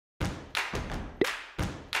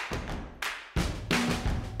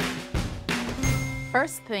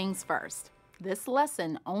First things first, this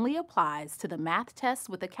lesson only applies to the math test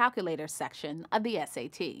with a calculator section of the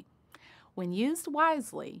SAT. When used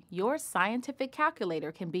wisely, your scientific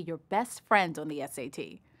calculator can be your best friend on the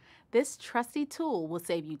SAT. This trusty tool will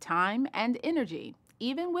save you time and energy,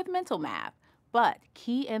 even with mental math. But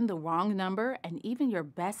key in the wrong number and even your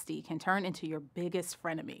bestie can turn into your biggest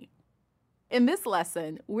frenemy. In this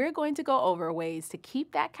lesson, we're going to go over ways to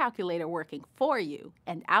keep that calculator working for you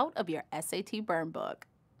and out of your SAT burn book.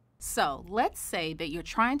 So let's say that you're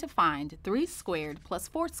trying to find 3 squared plus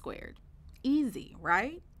 4 squared. Easy,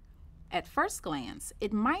 right? At first glance,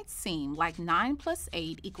 it might seem like 9 plus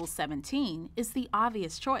 8 equals 17 is the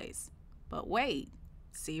obvious choice. But wait,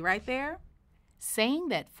 see right there? Saying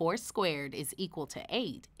that 4 squared is equal to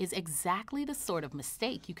 8 is exactly the sort of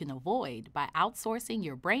mistake you can avoid by outsourcing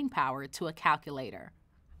your brain power to a calculator.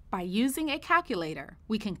 By using a calculator,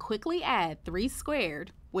 we can quickly add 3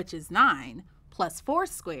 squared, which is 9, plus 4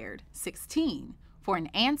 squared, 16, for an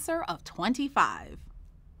answer of 25.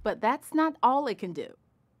 But that's not all it can do.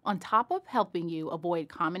 On top of helping you avoid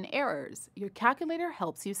common errors, your calculator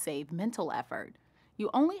helps you save mental effort. You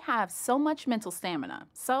only have so much mental stamina,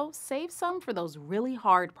 so save some for those really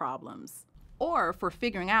hard problems, or for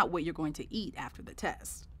figuring out what you're going to eat after the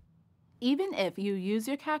test. Even if you use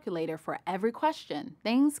your calculator for every question,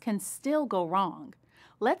 things can still go wrong.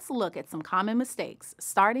 Let's look at some common mistakes,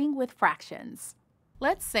 starting with fractions.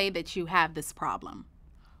 Let's say that you have this problem.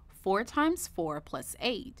 4 times 4 plus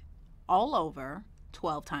 8, all over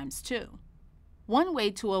 12 times 2. One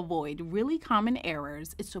way to avoid really common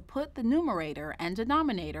errors is to put the numerator and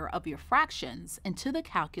denominator of your fractions into the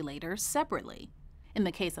calculator separately. In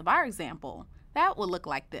the case of our example, that would look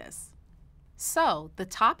like this. So the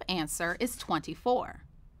top answer is 24.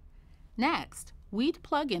 Next, we'd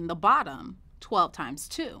plug in the bottom, 12 times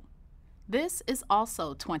 2. This is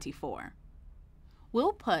also 24.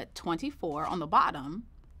 We'll put 24 on the bottom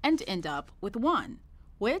and end up with 1,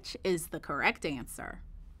 which is the correct answer.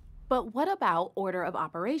 But what about order of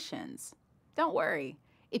operations? Don't worry,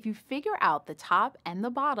 if you figure out the top and the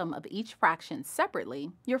bottom of each fraction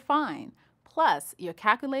separately, you're fine. Plus, your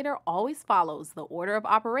calculator always follows the order of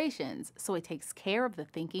operations, so it takes care of the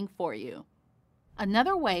thinking for you.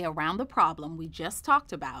 Another way around the problem we just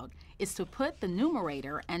talked about is to put the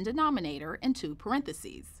numerator and denominator into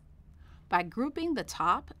parentheses. By grouping the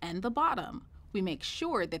top and the bottom, we make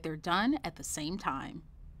sure that they're done at the same time.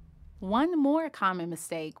 One more common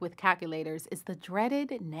mistake with calculators is the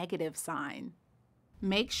dreaded negative sign.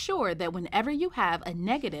 Make sure that whenever you have a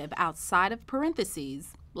negative outside of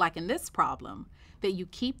parentheses, like in this problem, that you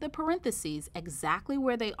keep the parentheses exactly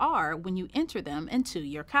where they are when you enter them into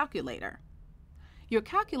your calculator. Your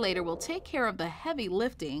calculator will take care of the heavy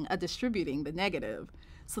lifting of distributing the negative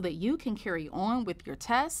so that you can carry on with your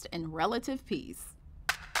test in relative peace.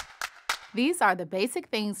 These are the basic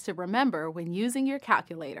things to remember when using your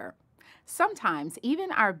calculator. Sometimes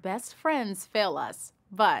even our best friends fail us,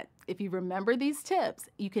 but if you remember these tips,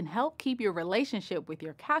 you can help keep your relationship with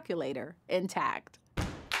your calculator intact.